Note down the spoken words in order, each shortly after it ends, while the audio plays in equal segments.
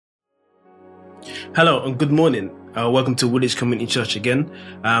Hello and good morning. Welcome to Woolwich Community Church again.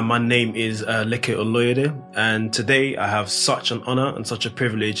 My name is Leke Oloyede, and today I have such an honor and such a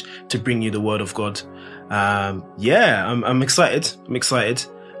privilege to bring you the Word of God. I'm excited.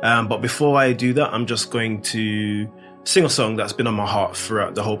 But before I do that, I'm just going to sing a song that's been on my heart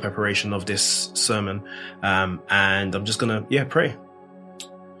throughout the whole preparation of this sermon. And I'm just gonna, pray.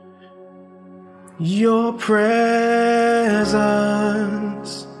 Your presence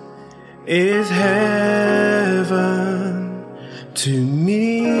is heaven to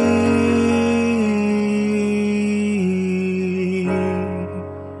me.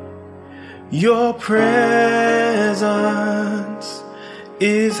 Your presence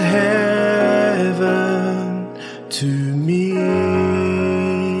is heaven to me.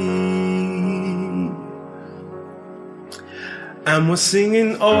 And we're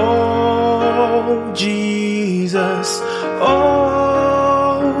singing, oh Jesus,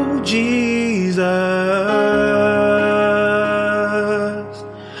 oh Jesus,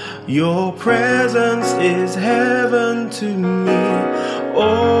 your presence is heaven to me.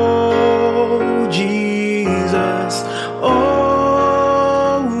 Oh Jesus,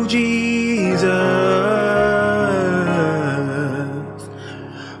 oh Jesus,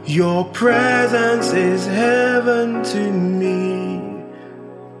 your presence is heaven to me.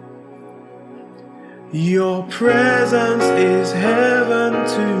 Your presence is heaven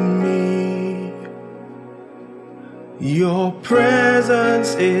to me. Your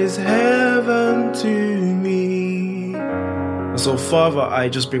presence is heaven to me. And so, Father, I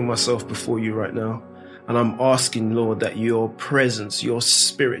just bring myself before you right now. And I'm asking, Lord, that your presence, your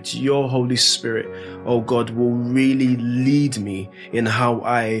spirit, your Holy Spirit, oh God, will really lead me in how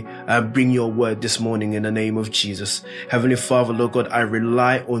I bring your word this morning in the name of Jesus. Heavenly Father, Lord God, I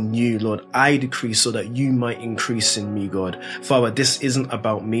rely on you, Lord. I decrease so that you might increase in me, God. Father, this isn't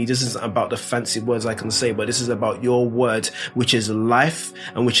about me. This isn't about the fancy words I can say, but this is about your word, which is life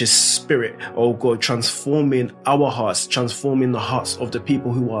and which is spirit, oh God, transforming our hearts, transforming the hearts of the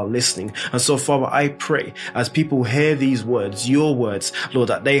people who are listening. And so, Father, I pray as people hear these words, your words, Lord,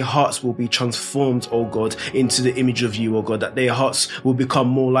 that their hearts will be transformed, oh God, into the image of you, oh God, that their hearts will become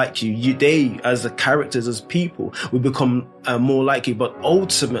more like you. They, as the characters, as people, will become more like you. But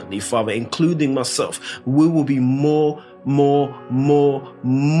ultimately, Father, including myself, we will be more,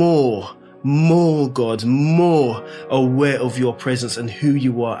 God, more aware of your presence and who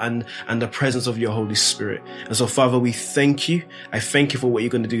you are and the presence of your Holy Spirit. And so, Father, we thank you. I thank you for what you're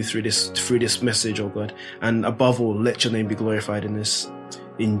going to do through this message, oh God. And above all, let your name be glorified in this.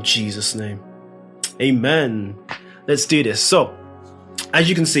 In Jesus' name. Amen. Let's do this. So, as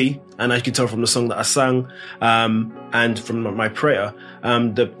you can see, and as you can tell from the song that I sang, and from my prayer,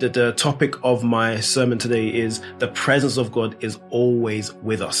 the topic of my sermon today is the presence of God is always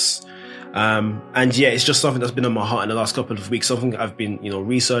with us. It's just something that's been on my heart in the last couple of weeks, something I've been,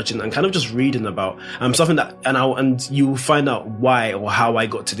 researching and kind of just reading about, something that, and you will find out why or how I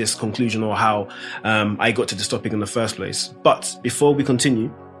got to this conclusion or how, I got to this topic in the first place. But before we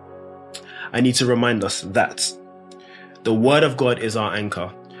continue, I need to remind us that the Word of God is our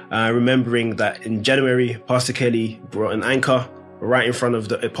anchor. Remembering that in January, Pastor Kelly brought an anchor right in front of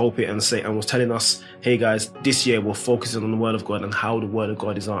the pulpit and was telling us, hey guys, this year we're focusing on the Word of God and how the Word of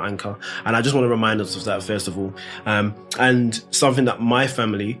God is our anchor. And I just want to remind us of that first of all. And something that my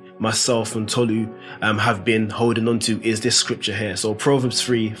family, myself and Tolu, have been holding on to is this scripture here. So Proverbs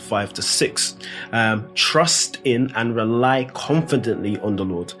 3:5-6. Trust in and rely confidently on the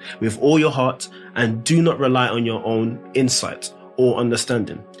Lord with all your heart and do not rely on your own insight or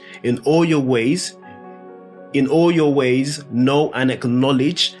understanding. In all your ways, know and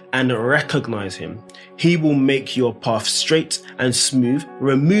acknowledge and recognize him. He will make your path straight and smooth,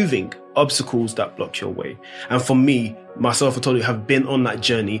 removing obstacles that block your way. And for me, myself and Tolu have been on that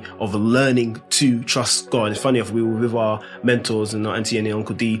journey of learning to trust God. It's funny if we were with our mentors and our Auntie and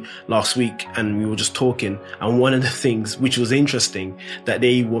Uncle D last week, and we were just talking. And one of the things which was interesting that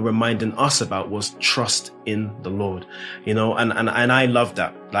they were reminding us about was trust in the Lord, and I love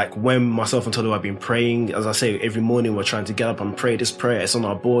that. Like when myself and Tolu have been praying, as I say, every morning we're trying to get up and pray this prayer. It's on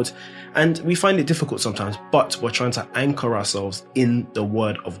our board and we find it difficult sometimes, but we're trying to anchor ourselves in the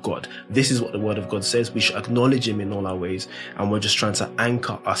Word of God. This is what the Word of God says. We should acknowledge him in all our ways, and we're just trying to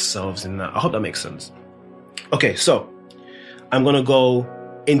anchor ourselves in that. I hope that makes sense. Okay, so I'm going to go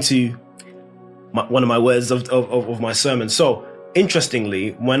into one of my words of my sermon. So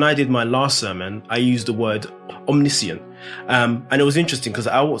interestingly, when I did my last sermon, I used the word omniscient. And it was interesting because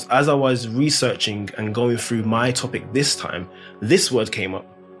as I was researching and going through my topic this time, this word came up,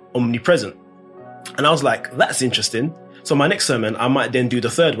 omnipresent. And I was like, that's interesting. So my next sermon, I might then do the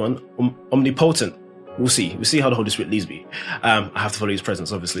third one, omnipotent. We'll see. We'll see how the Holy Spirit leads me. I have to follow his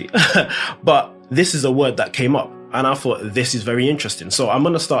presence, obviously. But this is a word that came up, and I thought this is very interesting. So I'm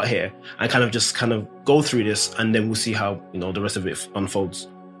going to start here and kind of go through this, and then we'll see how, the rest of it unfolds.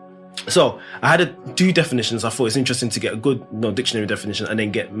 So I had two definitions. I thought it's interesting to get a good dictionary definition and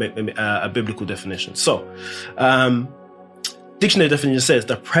then get a biblical definition. So dictionary definition says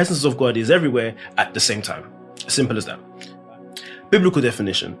the presence of God is everywhere at the same time. Simple as that. Biblical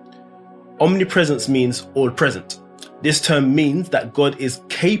definition. Omnipresence means all present. This term means that God is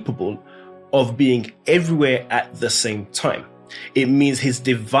capable of being everywhere at the same time. It means his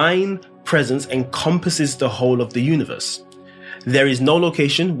divine presence encompasses the whole of the universe. There is no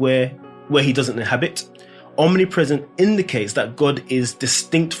location where he doesn't inhabit. Omnipresent indicates that God is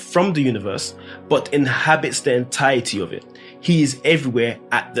distinct from the universe, but inhabits the entirety of it. He is everywhere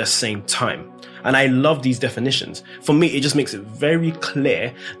at the same time. And I love these definitions. For me, it just makes it very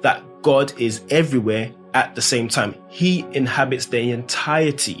clear that God is everywhere at the same time. He inhabits the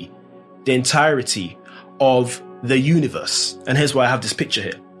entirety of the universe. And here's why I have this picture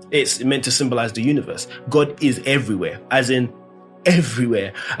here. It's meant to symbolize the universe. God is everywhere, as in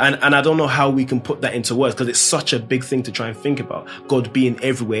everywhere. And I don't know how we can put that into words, because it's such a big thing to try and think about. God being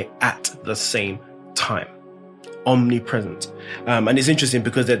everywhere at the same time. Omnipresent. And it's interesting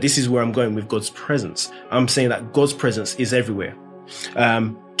because this is where I'm going with God's presence. I'm saying that God's presence is everywhere.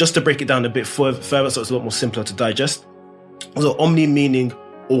 Just to break it down a bit further so it's a lot more simpler to digest. So omni meaning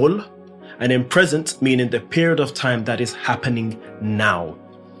all, and then present meaning the period of time that is happening now.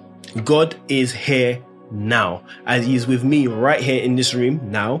 God is here now. As he is with me right here in this room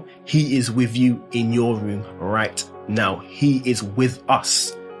now, he is with you in your room right now. He is with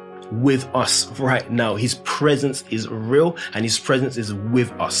us right now. His presence is real and his presence is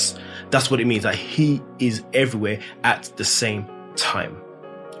with us. That's what it means, that he is everywhere at the same time.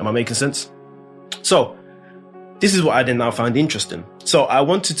 Am I making sense? So this is what I then now found interesting. So I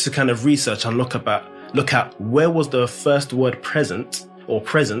wanted to kind of research and look at where was the first word present or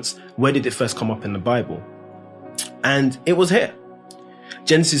presence, where did it first come up in the Bible? And it was here.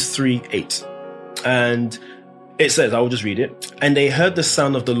 Genesis 3:8. And it says, I will just read it. And they heard the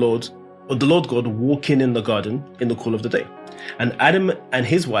sound of the Lord God walking in the garden in the cool of the day. And Adam and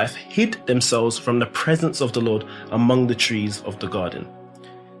his wife hid themselves from the presence of the Lord among the trees of the garden.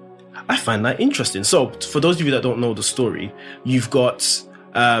 I find that interesting. So for those of you that don't know the story, you've got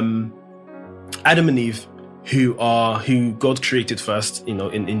Adam and Eve, who God created first, in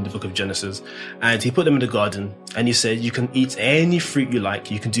the book of Genesis, and he put them in the garden, and he said, you can eat any fruit you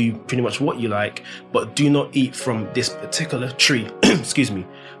like, you can do pretty much what you like, but do not eat from this particular tree. Excuse me.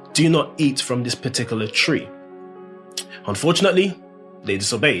 Do not eat from this particular tree. Unfortunately, they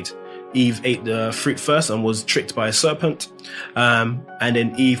disobeyed. Eve ate the fruit first and was tricked by a serpent. And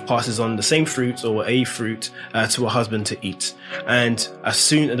then Eve passes on the same fruit or a fruit to her husband to eat. And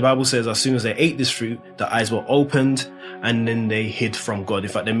the Bible says, as soon as they ate this fruit, their eyes were opened and then they hid from God. In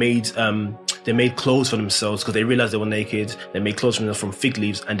fact, they made clothes for themselves because they realized they were naked. They made clothes for themselves from fig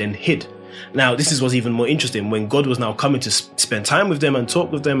leaves and then hid. Now, this is what's even more interesting. When God was now coming to spend time with them and talk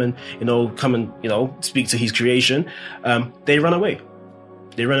with them and, come and, speak to his creation, they run away.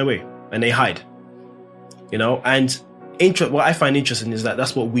 They run away. And they hide, and what I find interesting is that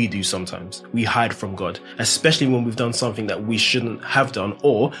that's what we do sometimes. We hide from God, especially when we've done something that we shouldn't have done,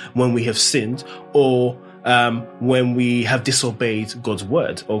 or when we have sinned, or when we have disobeyed God's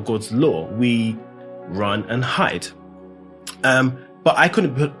word or God's law. We run and hide. But I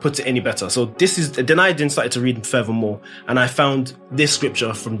couldn't put it any better. So then I started to read furthermore, and I found this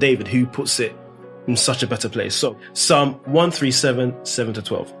scripture from David, who puts it in such a better place. So Psalm 137,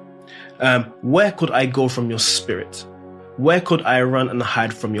 7-12. Where could I go from your spirit? Where could I run and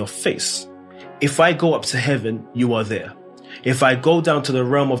hide from your face? If I go up to heaven, you are there. If I go down to the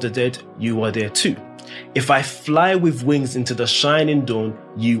realm of the dead, you are there too. If I fly with wings into the shining dawn,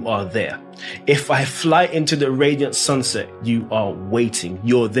 you are there. If I fly into the radiant sunset, you are waiting.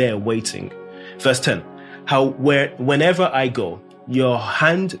 You're there waiting. Verse 10. Whenever I go, your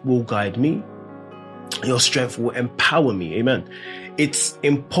hand will guide me. Your strength will empower me. Amen. It's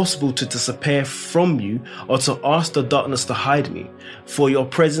impossible to disappear from you or to ask the darkness to hide me, for your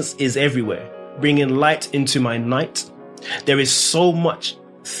presence is everywhere, bringing light into my night. There is no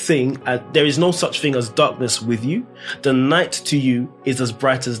such thing as darkness with you. The night to you is as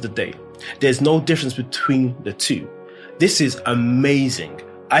bright as the day. There's no difference between the two. This is amazing.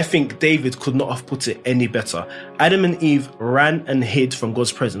 I think David could not have put it any better. Adam and Eve ran and hid from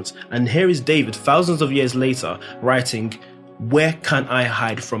God's presence. And here is David, thousands of years later, writing, Where can I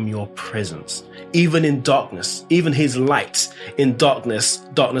hide from your presence? Even in darkness, even his light in darkness,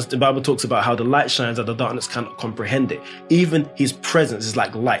 the Bible talks about how the light shines and the darkness cannot comprehend it. Even his presence is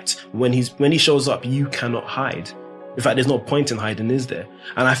like light. When he shows up, you cannot hide. In fact, there's no point in hiding, is there?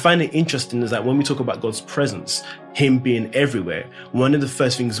 And I find it interesting is that when we talk about God's presence, him being everywhere, one of the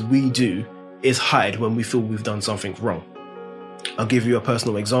first things we do is hide when we feel we've done something wrong. I'll give you a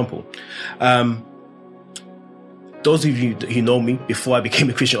personal example. Those of you who know me before I became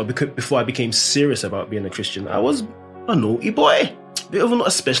a Christian, or before I became serious about being a Christian, I was a naughty boy,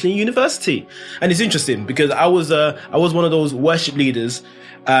 especially in university. And it's interesting because I was one of those worship leaders,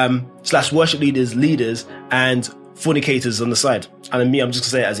 /worship leaders and fornicators on the side. And me, I'm just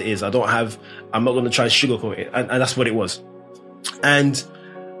gonna say it as it is. I'm not gonna try to sugarcoat it. And that's what it was. And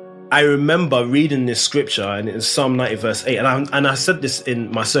I remember reading this scripture, and it's Psalm 90 verse 8. And I said this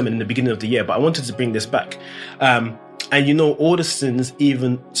in my sermon in the beginning of the year, but I wanted to bring this back. And all our sins,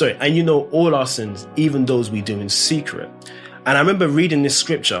 even those we do in secret. And I remember reading this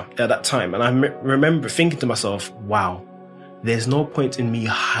scripture at that time, and I remember thinking to myself, wow, there's no point in me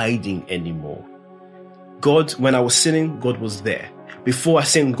hiding anymore. God, when I was sinning, God was there. Before I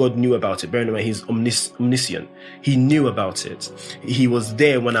sinned, God knew about it. Bearing in mind, he's omniscient. He knew about it. He was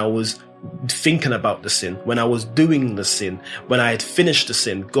there when I was thinking about the sin, when I was doing the sin, when I had finished the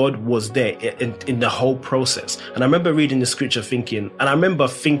sin. God was there in the whole process. And I remember reading the scripture thinking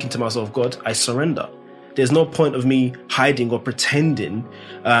to myself, God, I surrender. There's no point of me hiding or pretending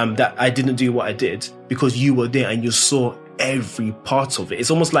that I didn't do what I did, because you were there and you saw every part of it. It's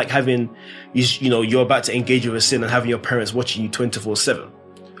almost like you're about to engage with a sin and having your parents watching you 24/7.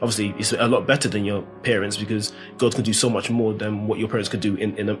 Obviously, it's a lot better than your parents, because God can do so much more than what your parents could do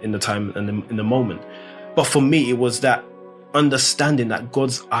in the time and in the moment. But for me, it was that understanding that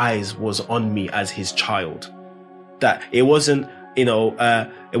God's eyes was on me as his child. That it wasn't,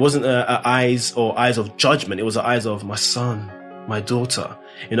 eyes of judgment. It was the eyes of my son, my daughter,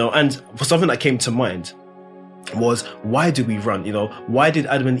 and for something that came to mind was, why do we run? Why did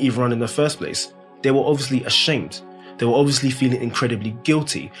Adam and Eve run in the first place? They were obviously ashamed. They were obviously feeling incredibly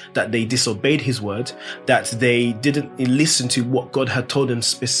guilty that they disobeyed his word, that they didn't listen to what God had told them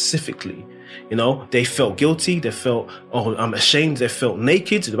specifically. They felt guilty. They felt, oh, I'm ashamed. They felt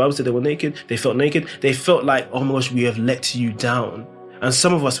naked. The Bible said they were naked. They felt naked. They felt like, oh my gosh, we have let you down. And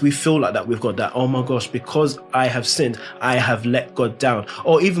some of us, we feel like that. We've got that, oh my gosh, because I have sinned, I have let God down.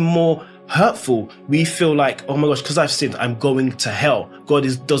 Or even more hurtful, we feel like, oh my gosh, because I've sinned, I'm going to hell. God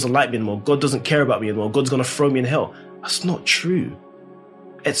doesn't like me anymore. God doesn't care about me anymore. God's going to throw me in hell. That's not true.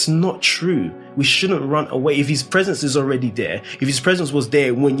 It's not true. We shouldn't run away. If his presence is already there, if his presence was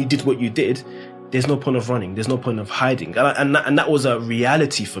there when you did what you did, there's no point of running. There's no point of hiding. And that was a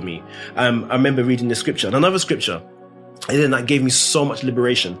reality for me. I remember reading the scripture. And another scripture, and then that gave me so much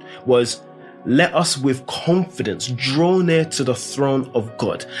liberation, was, let us with confidence draw near to the throne of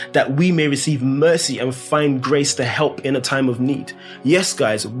God, that we may receive mercy and find grace to help in a time of need. Yes,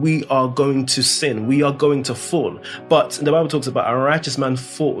 guys, we are going to sin. We are going to fall. But the Bible talks about a righteous man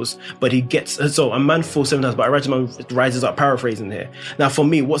falls, but a man falls 7 times, but a righteous man rises up, paraphrasing here. Now, for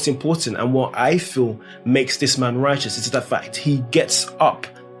me, what's important and what I feel makes this man righteous is the fact he gets up.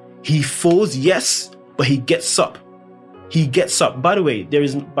 He falls, yes, but he gets up. He gets up. By the way,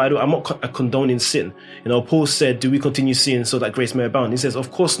 I'm not condoning sin. Paul said, do we continue sinning so that grace may abound? He says,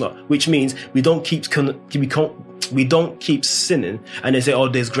 of course not, which means we don't keep sinning and then say, oh,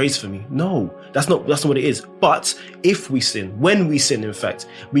 there's grace for me. No, that's not what it is. But if we sin, when we sin, in fact,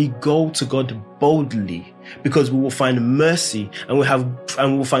 we go to God boldly, because we will find mercy and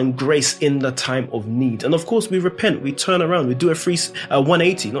we'll find grace in the time of need. And of course, we repent, we turn around, we do a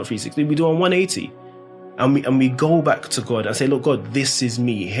 180, not 360, we do a 180. And we go back to God and say, look, God, this is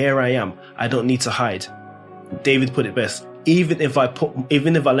me. Here I am. I don't need to hide. David put it best. Even if I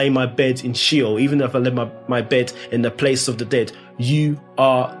lay my bed in Sheol, even if I lay my bed in the place of the dead, you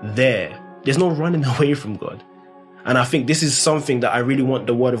are there. There's no running away from God. And I think this is something that I really want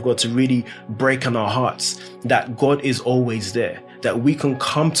the word of God to really break in our hearts, that God is always there, that we can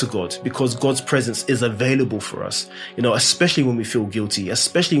come to God because God's presence is available for us, especially when we feel guilty,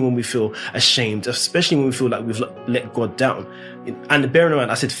 especially when we feel ashamed, especially when we feel like we've let God down. And bearing in mind,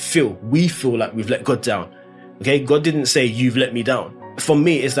 I said we feel like we've let God down. Okay, God didn't say you've let me down. For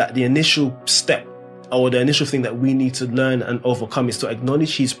me, it's that the initial step, or the initial thing that we need to learn and overcome, is to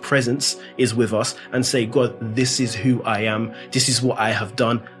acknowledge his presence is with us and say, God, this is who I am. This is what I have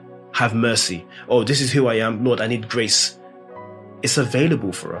done. Have mercy. Oh, this is who I am. Lord, I need grace. It's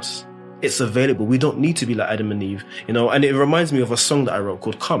available for us. It's available. We don't need to be like Adam and Eve, and it reminds me of a song that I wrote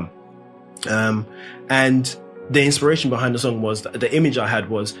called Come. And the inspiration behind the song was, the image I had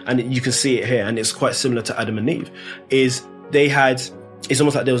was, and you can see it here, and it's quite similar to Adam and Eve, is they had, it's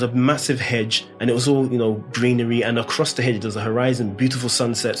almost like there was a massive hedge and it was all, greenery, and across the hedge there's a horizon, beautiful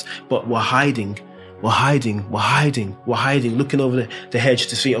sunsets, but we're hiding, looking over the hedge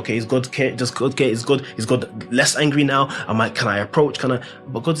to see, okay, is God care? Does God care? Is God less angry now? Can I approach?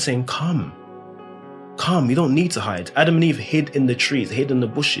 But God's saying, come, you don't need to hide. Adam and Eve hid in the trees, hid in the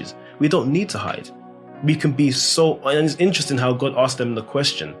bushes. We don't need to hide. We can be and it's interesting how God asked them the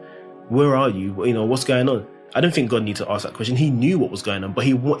question, where are you? What's going on? I don't think God needed to ask that question. He knew what was going on, but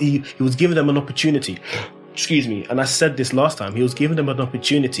he was giving them an opportunity. Excuse me. And I said this last time. He was giving them an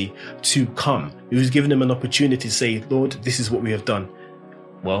opportunity to come. He was giving them an opportunity to say, Lord, this is what we have done.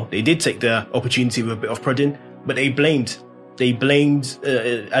 Well, they did take the opportunity with a bit of prodding, but they blamed,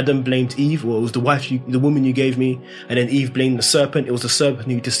 Adam blamed Eve. Well, it was the woman you gave me. And then Eve blamed the serpent. It was the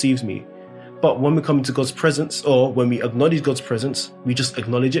serpent who deceived me. But when we come into God's presence, or when we acknowledge God's presence, we just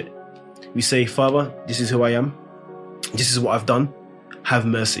acknowledge it. We say, Father, this is who I am. This is what I've done. Have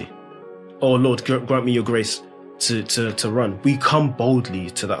mercy. Oh Lord, grant me your grace to run. We come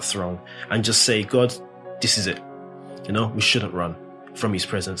boldly to that throne and just say, God, this is it. We shouldn't run from his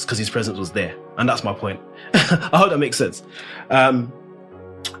presence, because his presence was there. And that's my point. I hope that makes sense. And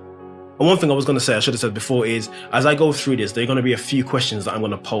one thing I was going to say, I should have said before, is as I go through this, there are going to be a few questions that I'm going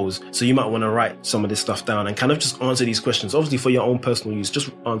to pose. So you might want to write some of this stuff down and kind of just answer these questions. Obviously for your own personal use,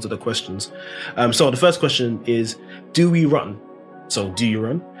 just answer the questions. So the first question is, do we run? So do you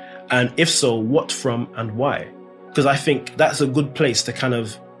run? And if so, what from and why? Because I think that's a good place to kind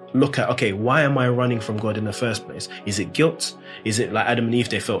of look at, okay, why am I running from God in the first place? Is it guilt? Is it like Adam and Eve,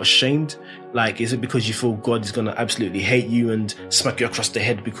 they felt ashamed? Like, is it because you feel God is going to absolutely hate you and smack you across the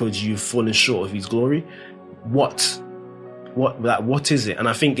head because you've fallen short of his glory? What is it? And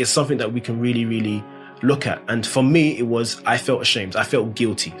I think it's something that we can really, really look at. And for me, it was, I felt ashamed. I felt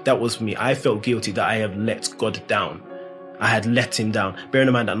guilty. That was me. I felt guilty that I have let God down. I had let him down. Bearing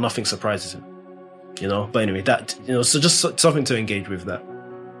in mind that nothing surprises him, but anyway, so just something to engage with that.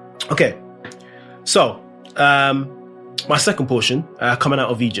 Okay, so my second portion, coming out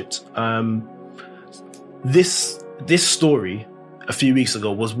of Egypt. This story a few weeks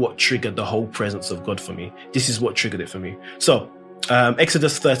ago was what triggered the whole presence of God for me. This is what triggered it for me. So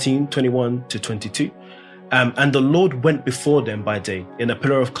Exodus 13:21-22. And the Lord went before them by day in a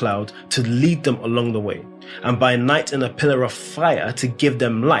pillar of cloud to lead them along the way, and by night in a pillar of fire to give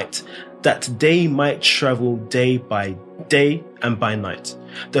them light, that they might travel day by day and by night.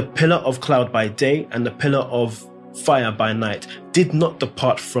 The pillar of cloud by day and the pillar of fire by night did not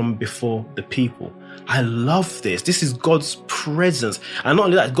depart from before the people. I love this. This is God's presence. And not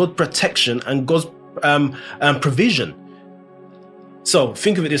only that, God's protection and God's provision. So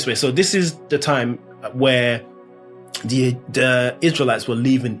think of it this way. So this is the time where the Israelites were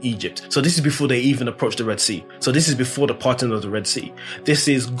leaving Egypt. So this is before they even approached the Red Sea. So this is before the parting of the Red Sea. This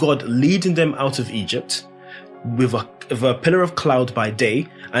is God leading them out of Egypt with a pillar of cloud by day.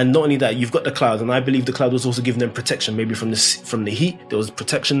 And not only that, you've got the cloud, and I believe the cloud was also giving them protection, maybe from the heat. There was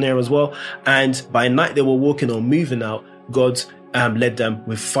protection there as well. And by night they were walking or moving out. God led them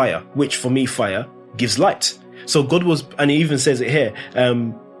with fire, which for me, fire gives light. So God was, and he even says it here,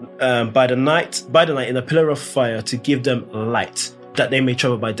 by the night in a pillar of fire to give them light, that they may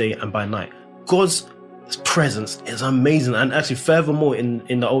travel by day and by night. God's presence is amazing. And actually furthermore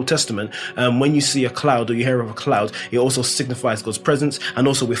in the Old Testament, when you see a cloud or you hear of a cloud, it also signifies God's presence. And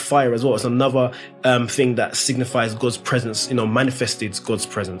also with fire as well, it's another thing that signifies God's presence, manifested God's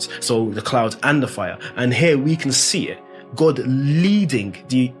presence. So the cloud and the fire. And here we can see it, God leading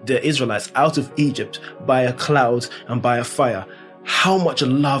the Israelites out of Egypt by a cloud and by a fire. How much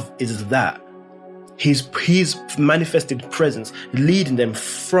love is that? His manifested presence leading them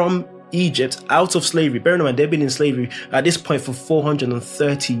from Egypt out of slavery. Bear in mind, they've been in slavery at this point for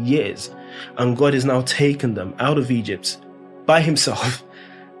 430 years. And God has now taken them out of Egypt by himself,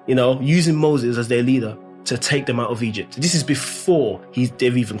 using Moses as their leader to take them out of Egypt. This is before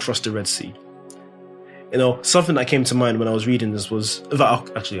they've even crossed the Red Sea. Something that came to mind when I was reading this was, I'll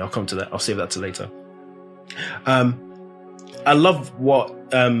come to that. I'll save that to later. I love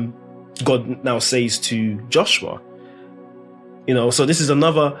what God now says to Joshua. So this is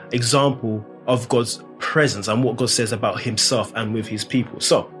another example of God's presence and what God says about himself and with his people.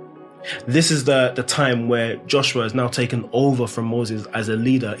 So this is the time where Joshua is now taken over from Moses as a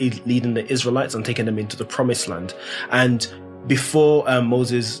leader, leading the Israelites and taking them into the promised land. And before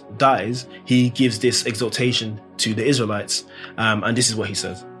Moses dies, he gives this exhortation to the Israelites. And this is what he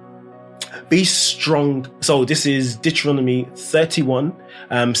says. Be strong. So this is Deuteronomy 31,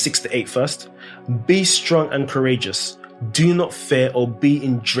 6-8 first. Be strong and courageous. Do not fear or be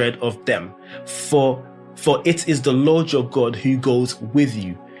in dread of them. For it is the Lord your God who goes with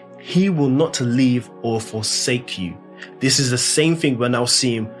you. He will not leave or forsake you. This is the same thing we're now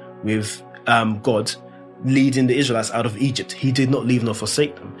seeing with God leading the Israelites out of Egypt. He did not leave nor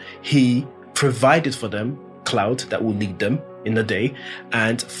forsake them. He provided for them cloud that will lead them in the day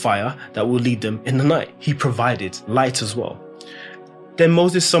and fire that will lead them in the night. He provided light as well. Then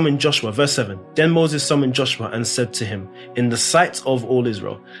Moses summoned Joshua, verse 7. Then Moses summoned Joshua and said to him, in the sight of all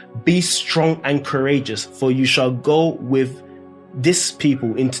Israel, be strong and courageous, for you shall go with this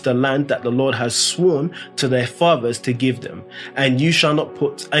people into the land that the Lord has sworn to their fathers to give them, and you shall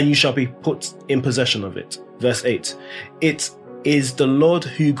be put in possession of it. Verse 8. It is the Lord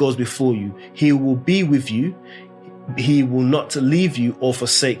who goes before you. He will be with you. He will not leave you or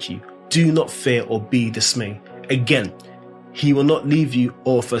forsake you. Do not fear or be dismayed. Again, he will not leave you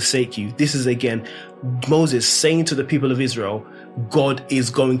or forsake you. This is again Moses saying to the people of Israel, God is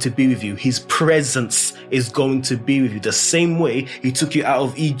going to be with you. His presence is going to be with you. The same way he took you out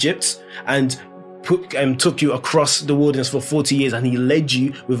of Egypt and took you across the wilderness for 40 years and he led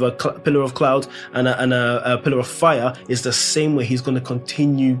you with a pillar of cloud and a pillar of fire, is the same way he's going to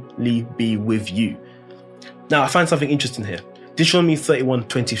continually be with you. Now, I find something interesting here. Deuteronomy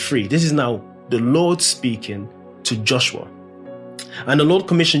 31:23. This is now the Lord speaking to Joshua. And the Lord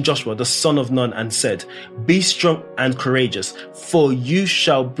commissioned Joshua, the son of Nun, and said, be strong and courageous, for you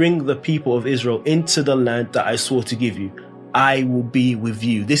shall bring the people of Israel into the land that I swore to give you. I will be with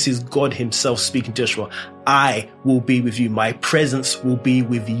you. This is God himself speaking to Joshua. I will be with you. My presence will be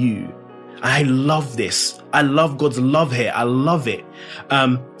with you. I love this. I love God's love here. I love it.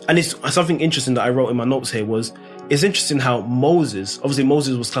 And it's something interesting that I wrote in my notes here was, it's interesting how Moses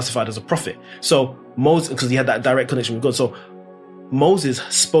was classified as a prophet. So Moses, because he had that direct connection with God. So Moses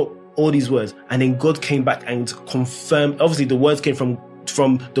spoke all these words and then God came back and confirmed. Obviously the words came from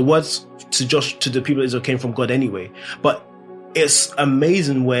the words to the people of Israel came from God anyway. But it's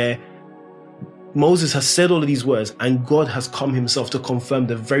amazing where Moses has said all of these words and God has come himself to confirm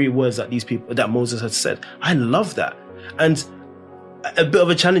the very words that Moses had said. I love that. And a bit of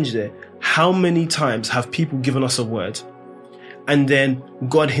a challenge there. How many times have people given us a word and then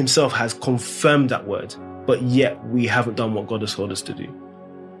God himself has confirmed that word, but yet we haven't done what God has told us to do?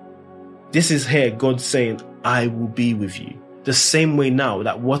 This is here God saying, I will be with you. The same way now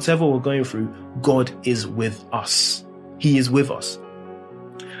that whatever we're going through, God is with us. He is with us.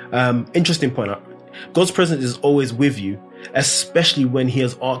 Interesting point. God's presence is always with you, especially when he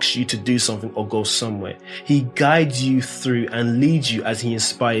has asked you to do something or go somewhere. He guides you through and leads you as he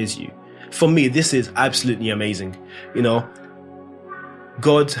inspires you. For me, this is absolutely amazing. You know,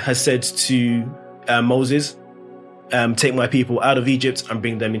 God has said to Moses, take my people out of Egypt and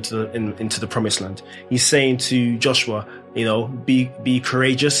bring them into the promised land. He's saying to Joshua, you know, be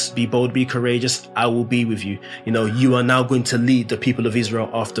courageous, be bold, be courageous. I will be with you. You know, you are now going to lead the people of Israel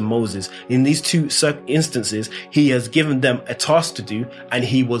after Moses. In these two instances, he has given them a task to do and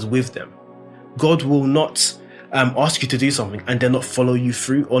he was with them. God will not ask you to do something and then not follow you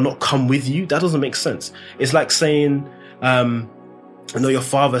through or not come with you. That doesn't make sense. It's like saying, you know, your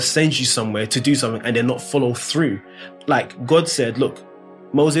father sends you somewhere to do something and then not follow through. Like God said, look,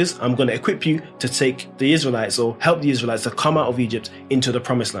 Moses, I'm going to equip you to take the Israelites or help the Israelites to come out of Egypt into the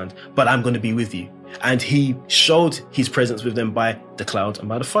promised land, but I'm going to be with you. And he showed his presence with them by the cloud and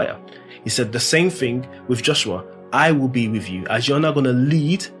by the fire. He said the same thing with Joshua. I will be with you. As you're now going to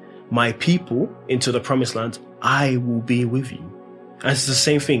lead my people into the promised land, I will be with you. And it's the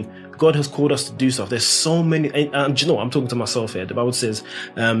same thing. God has called us to do stuff. There's so many, and you know, I'm talking to myself here. The Bible says,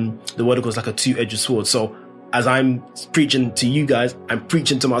 the word of God is like a two-edged sword. So as I'm preaching to you guys, I'm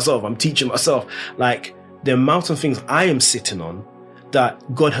preaching to myself. I'm teaching myself. Like the amount of things I am sitting on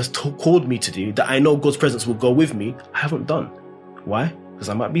that God has called me to do, that I know God's presence will go with me, I haven't done. Why? Because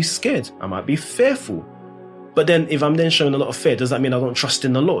I might be scared. I might be fearful. But then if I'm then showing a lot of fear, does that mean I don't trust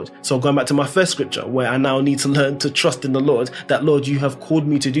in the Lord? So going back to my first scripture, where I now need to learn to trust in the Lord, that Lord, you have called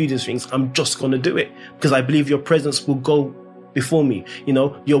me to do these things. I'm just going to do it because I believe your presence will go before me. You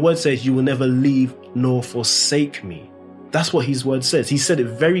know, your word says you will never leave nor forsake me. That's what his word says. He said it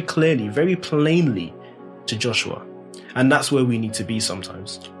very clearly, very plainly to Joshua. And that's where we need to be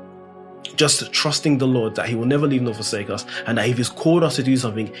sometimes. Just trusting the Lord that he will never leave nor forsake us, and that if he's called us to do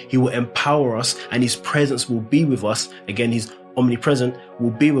something, he will empower us and his presence will be with us. Again, he's omnipresent,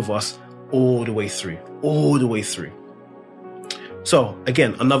 will be with us all the way through. So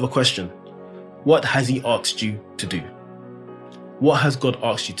again, another question. What has he asked you to do? What has God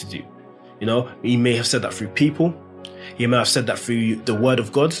asked you to do? You know, he may have said that through people. He may have said that through the word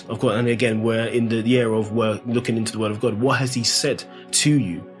of God, of course. And again, we're in the year of we're looking into the word of God. What has he said to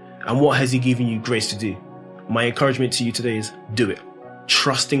you? And what has he given you grace to do? My encouragement to you today is do it.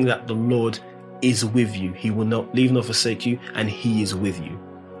 Trusting that the Lord is with you. He will not leave nor forsake you, and he is with you.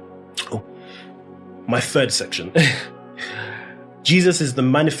 Oh, my third section. Jesus is the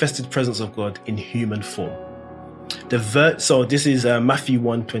manifested presence of God in human form. So this is Matthew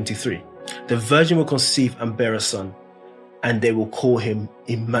 1:23. The virgin will conceive and bear a son, and they will call him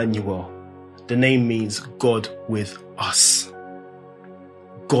Emmanuel. The name means God with us.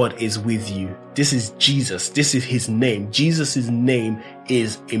 God is with you. This is Jesus. This is his name. Jesus' name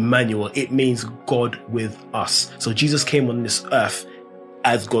is Emmanuel. It means God with us. So Jesus came on this earth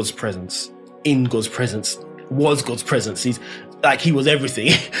as God's presence, in God's presence, was God's presence. He was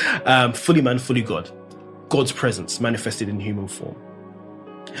everything. Fully man, fully God. God's presence manifested in human form.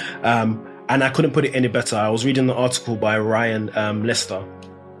 And I couldn't put it any better. I was reading an article by Ryan Lester,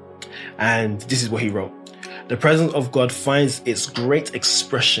 and this is what he wrote. The presence of God finds its great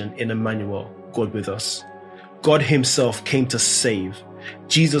expression in Emmanuel, God with us. God himself came to save.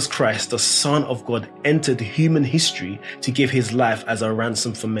 Jesus Christ, the Son of God, entered human history to give his life as a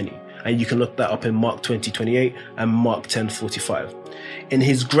ransom for many. And you can look that up in Mark 20:28 and Mark 10:45. In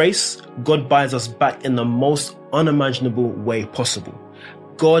his grace, God buys us back in the most unimaginable way possible.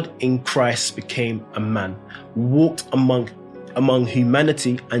 God in Christ became a man, walked among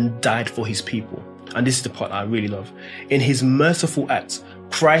humanity and died for his people. And this is the part I really love. In his merciful act,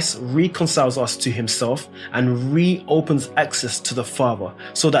 Christ reconciles us to himself and reopens access to the Father,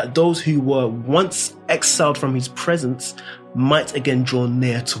 so that those who were once exiled from his presence might again draw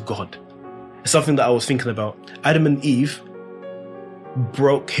near to God. It's something that I was thinking about. Adam and Eve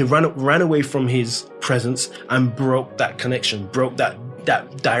ran away from his presence and broke that connection, broke that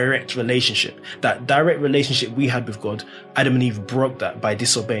direct relationship. That direct relationship we had with God, Adam and Eve broke that by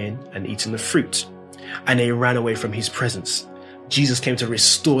disobeying and eating the fruit. And they ran away from his presence. Jesus came to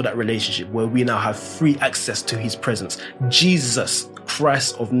restore that relationship where we now have free access to his presence. Jesus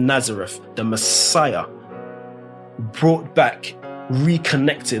Christ of Nazareth, the Messiah, brought back,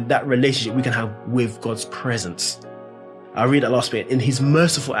 reconnected that relationship we can have with God's presence. I'll read that last bit. In his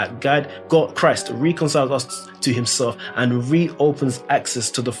merciful act, God Christ reconciles us to himself and reopens access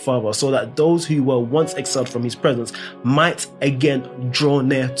to the Father, so that those who were once exiled from his presence might again draw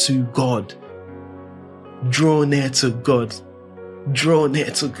near to God. Draw near to God. Draw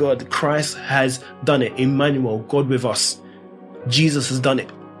near to God. Christ has done it. Emmanuel, God with us. Jesus has done it.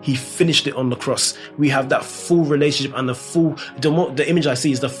 He finished it on the cross. We have that full relationship, and the image I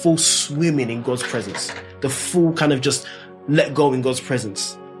see is the full swimming in God's presence. The full kind of just let go in God's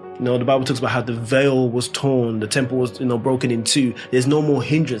presence. You know, the Bible talks about how the veil was torn, the temple was, broken in two. There's no more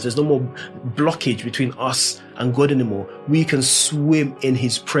hindrance. There's no more blockage between us and God anymore. We can swim in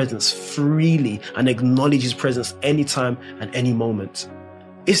his presence freely and acknowledge his presence anytime and any moment.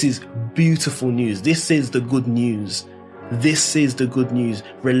 This is beautiful news. This is the good news. This is the good news.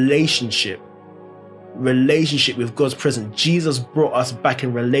 Relationship with God's presence. Jesus brought us back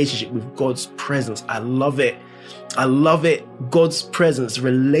in relationship with God's presence. I love it. God's presence,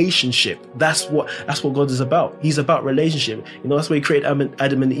 relationship. That's what God is about. He's about relationship. That's why he created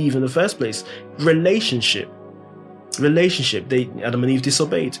Adam and Eve in the first place. Relationship. Adam and Eve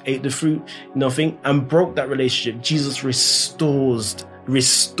disobeyed, ate the fruit, and broke that relationship. Jesus restored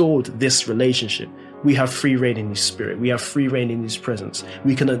this relationship. We have free reign in his spirit. We have free reign in his presence.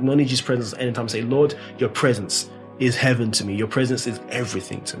 We can acknowledge his presence anytime and say, Lord, your presence is heaven to me. Your presence is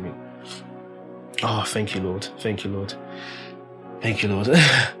everything to me. Oh, thank you, Lord. Thank you, Lord. Thank you, Lord.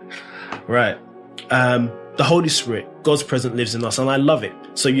 Right. The Holy Spirit, God's presence lives in us, and I love it.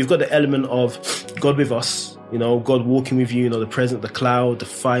 So you've got the element of God with us, God walking with you, the presence, the cloud, the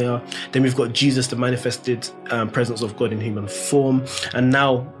fire. Then we've got Jesus, the manifested presence of God in human form. And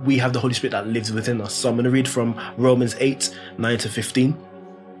now we have the Holy Spirit that lives within us. So I'm going to read from Romans 8:9-15.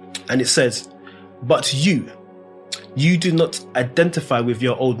 And it says, but you do not identify with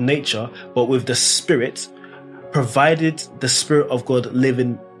your old nature, but with the Spirit, provided the Spirit of God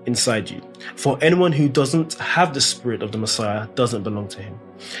living inside you. For anyone who doesn't have the Spirit of the Messiah doesn't belong to him.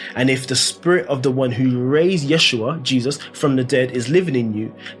 And if the Spirit of the one who raised Yeshua, Jesus, from the dead is living in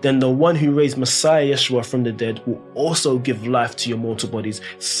you, then the one who raised Messiah Yeshua from the dead will also give life to your mortal bodies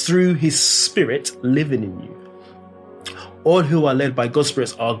through his Spirit living in you. All who are led by God's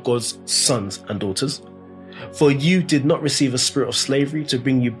Spirit are God's sons and daughters. For you did not receive a spirit of slavery to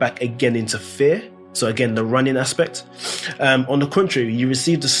bring you back again into fear. So again, the running aspect. On the contrary, you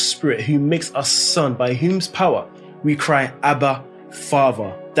received the Spirit who makes us son, by whose power we cry, Abba,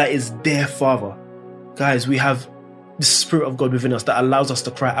 Father. That is their Father. Guys, we have the Spirit of God within us that allows us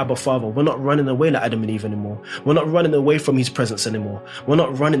to cry, Abba, Father. We're not running away like Adam and Eve anymore. We're not running away from his presence anymore. We're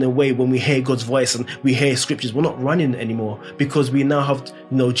not running away when we hear God's voice and we hear scriptures. We're not running anymore because we now have,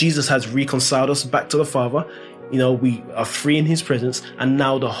 Jesus has reconciled us back to the Father. We are free in his presence, and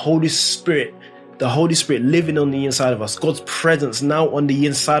now the Holy Spirit living on the inside of us, God's presence now on the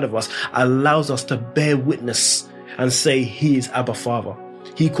inside of us, allows us to bear witness and say he is Abba, Father.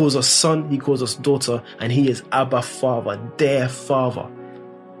 He calls us son, he calls us daughter, and he is Abba, Father, their Father.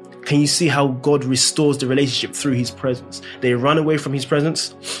 Can you see how God restores the relationship through his presence? They run away from his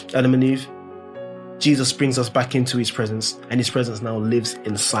presence, Adam and Eve. Jesus brings us back into his presence, and his presence now lives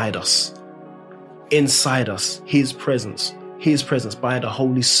inside us. Inside us, his presence by the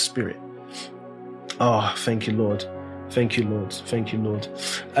Holy Spirit. Oh, thank you, Lord. Thank you, Lord. Thank you, Lord.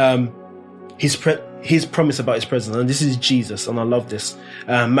 His promise about his presence, and this is Jesus, and I love this.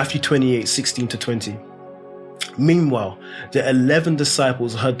 Matthew 28:16-20. Meanwhile, the 11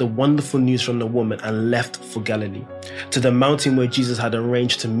 disciples heard the wonderful news from the woman and left for Galilee, to the mountain where Jesus had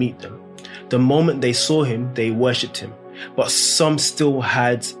arranged to meet them. The moment they saw him, they worshipped him, but some still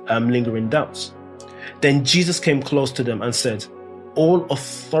had lingering doubts. Then Jesus came close to them and said, "All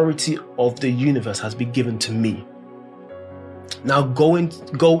authority of the universe has been given to me. Now go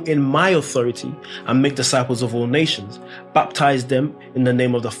in my authority and make disciples of all nations. Baptize them in the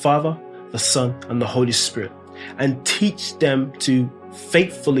name of the Father, the Son, and the Holy Spirit, and teach them to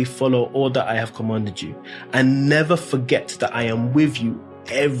faithfully follow all that I have commanded you. And never forget that I am with you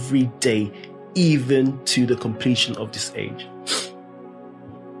every day, even to the completion of this age."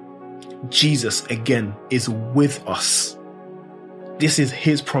 Jesus, again, is with us. This is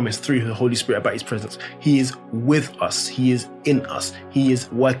his promise through the Holy Spirit about his presence. He is with us. He is in us. He is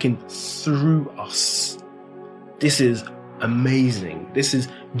working through us. This is amazing. This is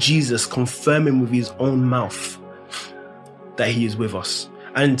Jesus confirming with his own mouth that he is with us.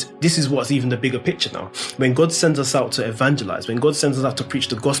 And this is what's even the bigger picture now. When God sends us out to evangelize, when God sends us out to preach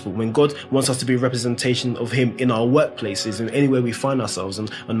the gospel, when God wants us to be a representation of him in our workplaces and anywhere we find ourselves,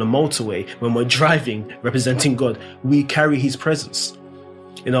 and on the motorway, when we're driving, representing God, we carry his presence.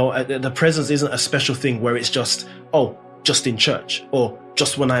 The presence isn't a special thing where it's just in church, or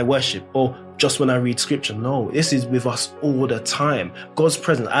just when I worship, or just when I read scripture. No, this is with us all the time. God's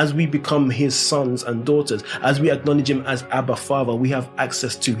presence, as we become his sons and daughters, as we acknowledge him as Abba, Father, we have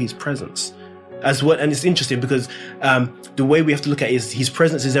access to his presence as well. And it's interesting because the way we have to look at it is his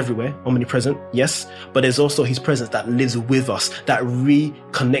presence is everywhere, omnipresent, yes, but there's also his presence that lives with us, that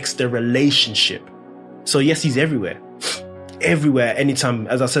reconnects the relationship. So yes, he's everywhere, anytime.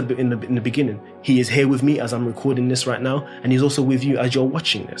 As I said in the beginning, he is here with me as I'm recording this right now, and he's also with you as you're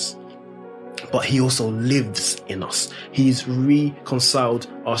watching this. But he also lives in us. He's reconciled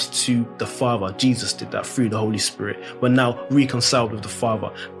us to the Father. Jesus did that through the Holy Spirit. We're now reconciled with the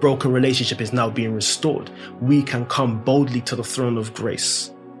Father. Broken relationship is now being restored. We can come boldly to the throne of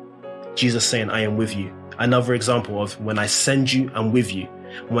grace. Jesus saying, "I am with you." Another example of when I send you, I'm with you.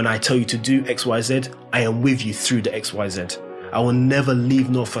 When I tell you to do XYZ, I am with you through the XYZ. I will never leave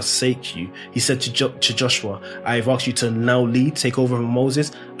nor forsake you. He said to Joshua, "I have asked you to now take over from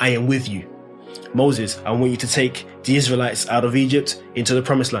Moses. I am with you. Moses, I want you to take the Israelites out of Egypt into the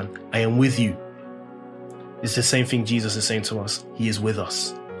promised land. I am with you." It's the same thing Jesus is saying to us. He is with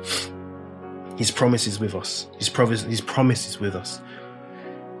us. His promise is with us. His promise is with us.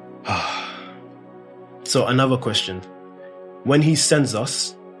 So another question. When he sends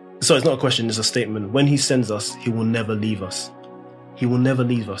us, so it's not a question, it's a statement. When he sends us, he will never leave us. He will never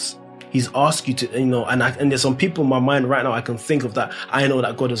leave us. He's asked you to, and there's some people in my mind right now I can think of that. I know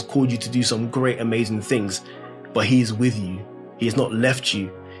that God has called you to do some great, amazing things, but he is with you. He has not left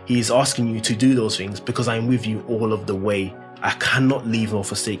you. He is asking you to do those things because I'm with you all of the way. I cannot leave nor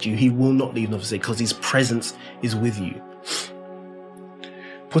forsake you. He will not leave nor forsake because his presence is with you.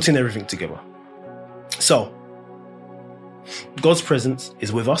 Putting everything together. So, God's presence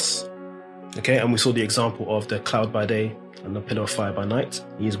is with us. Okay, and we saw the example of the cloud by day and the pillar of fire by night.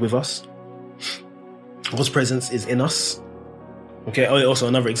 He is with us. God's presence is in us. Okay, also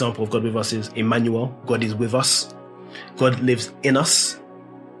another example of God with us is Emmanuel. God is with us. God lives in us.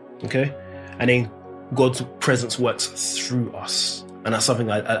 Okay, and then God's presence works through us. And that's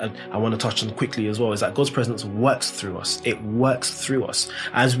something I want to touch on quickly as well, is that God's presence works through us. It works through us.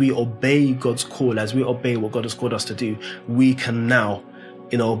 As we obey God's call, as we obey what God has called us to do, we can now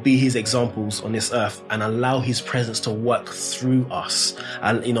be his examples on this earth and allow his presence to work through us.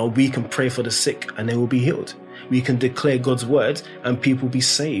 And, we can pray for the sick and they will be healed. We can declare God's word and people be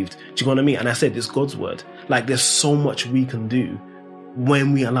saved. Do you know what I mean? And I said, it's God's word. Like, there's so much we can do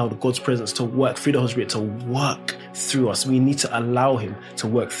when we allow God's presence to work through the Holy Spirit, to work through us. We need to allow him to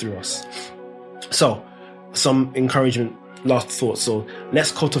work through us. So, some encouragement, last thoughts. So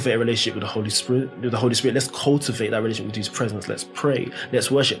let's cultivate a relationship with the Holy Spirit. Let's cultivate that relationship with his presence. Let's pray.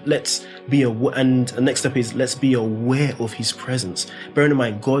 Let's worship. Let's be aware. And the next step is let's be aware of his presence. Bearing in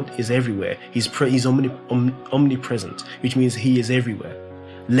mind, God is everywhere. He's omnipresent, which means he is everywhere.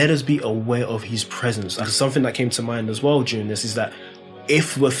 Let us be aware of his presence. And something that came to mind as well during this is that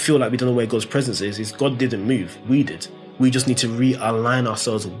if we feel like we don't know where God's presence is God didn't move. We did. We just need to realign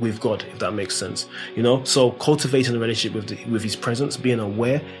ourselves with God, if that makes sense. So cultivating a relationship with his presence, being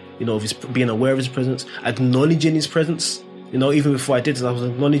aware, being aware of his presence, acknowledging his presence. Even before I did this, I was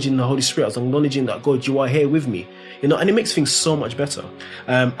acknowledging the Holy Spirit. I was acknowledging that God, you are here with me. And it makes things so much better.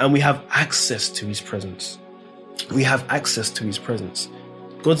 And we have access to his presence. We have access to his presence.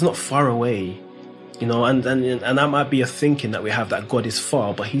 God's not far away. And that might be a thinking that we have, that God is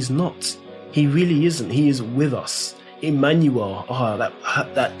far, but he's not. He really isn't. He is with us. Emmanuel,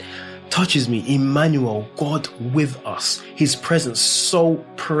 that touches me. Emmanuel, God with us. His presence so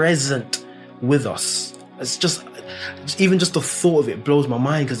present with us. It's just, even just the thought of it blows my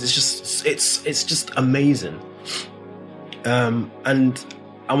mind, because it's just amazing. And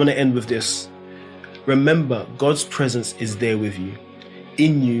I want to end with this. Remember, God's presence is there with you,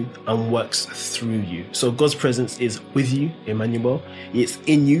 in you, and works through you. So God's presence is with you, Emmanuel. It's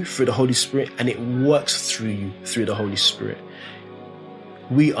in you through the Holy Spirit, and it works through you through the Holy Spirit.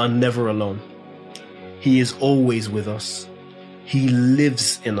 We are never alone. He is always with us. He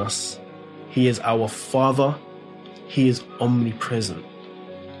lives in us. He is our Father. He is omnipresent.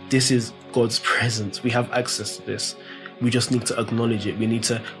 This is God's presence. We have access to this. We just need to acknowledge it. We need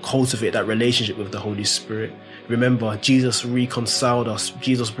to cultivate that relationship with the Holy Spirit. Remember, Jesus reconciled us.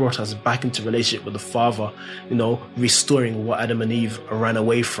 Jesus brought us back into relationship with the Father, restoring what Adam and Eve ran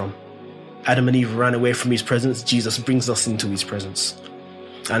away from. Adam and Eve ran away from his presence. Jesus brings us into his presence.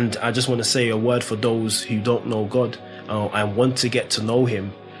 And I just want to say a word for those who don't know God and want to get to know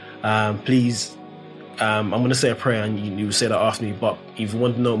him. Please, I'm going to say a prayer, and you say that after me. But if you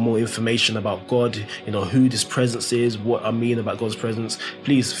want to know more information about God, who this presence is, what I mean about God's presence,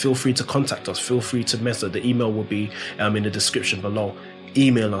 please feel free to contact us. Feel free to message. The email will be in the description below.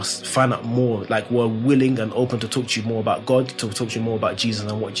 Email us, find out more. Like, we're willing and open to talk to you more about God, to talk to you more about Jesus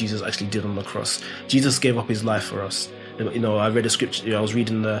and what Jesus actually did on the cross. Jesus gave up his life for us. I read a scripture, I was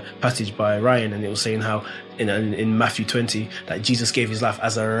reading the passage by Ryan, and it was saying how in Matthew 20 that Jesus gave his life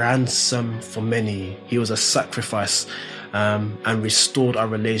as a ransom for many. He was a sacrifice, and restored our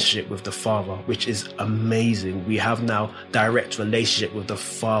relationship with the Father, which is amazing. We have now direct relationship with the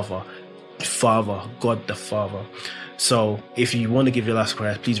Father, God the Father. So if you want to give your last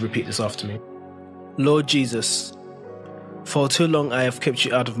prayer, please repeat this after me. Lord Jesus, for too long I have kept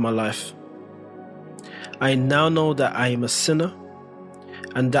you out of my life. I now know that I am a sinner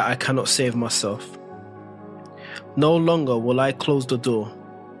and that I cannot save myself. No longer will I close the door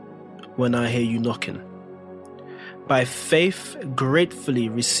when I hear you knocking. By faith, gratefully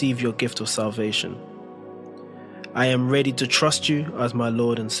receive your gift of salvation. I am ready to trust you as my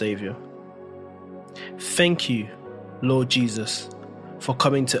Lord and Savior. Thank you, Lord Jesus, for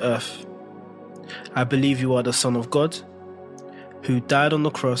coming to earth. I believe you are the Son of God, who died on the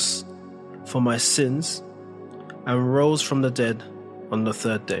cross for my sins and rose from the dead on the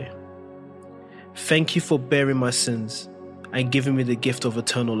third day. Thank you for bearing my sins and giving me the gift of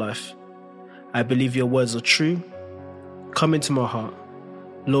eternal life. I believe your words are true. Come into my heart,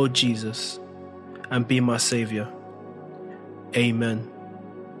 Lord Jesus, and be my Savior. Amen.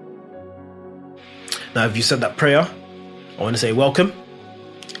 Now, if you said that prayer, I want to say welcome.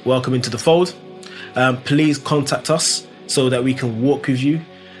 Welcome into the fold. Please contact us so that we can walk with you,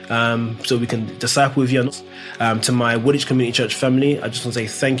 so we can disciple with you. To my Woolwich Community Church family, I just want to say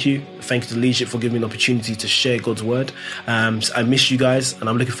thank you. Thank you to the leadership for giving me an opportunity to share God's word. I miss you guys, and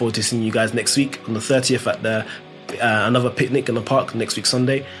I'm looking forward to seeing you guys next week on the 30th at another picnic in the park next week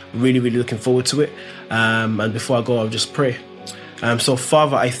Sunday. Really looking forward to it. And before I go, I'll just pray. So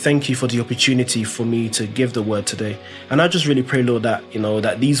Father, I thank you for the opportunity for me to give the word today. And I just really pray, Lord, that,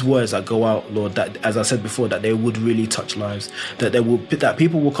 that these words that go out, Lord, that, as I said before, that they would really touch lives, that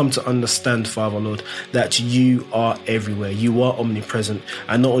people will come to understand, Father, Lord, that you are everywhere. You are omnipresent.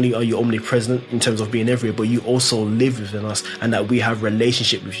 And not only are you omnipresent in terms of being everywhere, but you also live within us, and that we have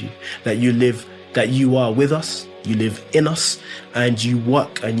relationship with you, that you are with us, you live in us, and you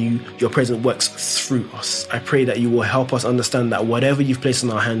work, and your presence works through us. I pray that you will help us understand that whatever you've placed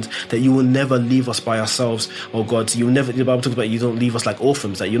in our hands, that you will never leave us by ourselves, oh God. You will never, the Bible talks about you don't leave us like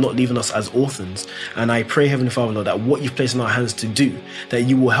orphans, that you're not leaving us as orphans. And I pray, Heavenly Father, Lord, that what you've placed in our hands to do, that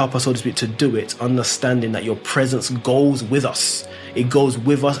you will help us, Holy Spirit, to do it, understanding that your presence goes with us. It goes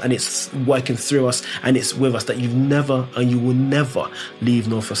with us, and it's working through us, and it's with us, that you've never and you will never leave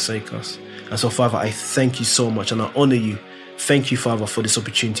nor forsake us. And so, Father, I thank you so much, and I honor you. Thank you, Father, for this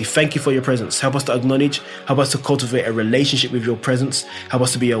opportunity. Thank you for your presence. Help us to acknowledge, help us to cultivate a relationship with your presence. Help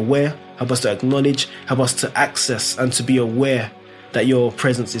us to be aware, help us to acknowledge, help us to access and to be aware that your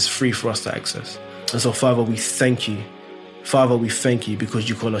presence is free for us to access. And so, Father, we thank you. Father, we thank you because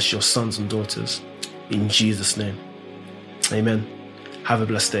you call us your sons and daughters. In Jesus' name. Amen. Have a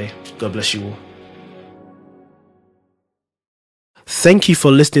blessed day. God bless you all. Thank you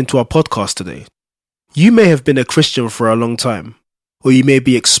for listening to our podcast today. You may have been a Christian for a long time, or you may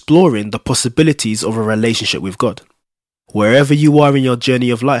be exploring the possibilities of a relationship with God. Wherever you are in your journey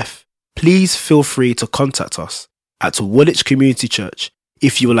of life, please feel free to contact us at Woolwich Community Church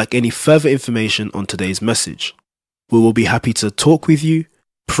if you would like any further information on today's message. We will be happy to talk with you,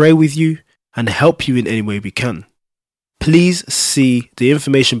 pray with you, and help you in any way we can. Please see the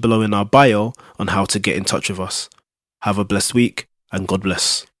information below in our bio on how to get in touch with us. Have a blessed week, and God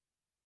bless.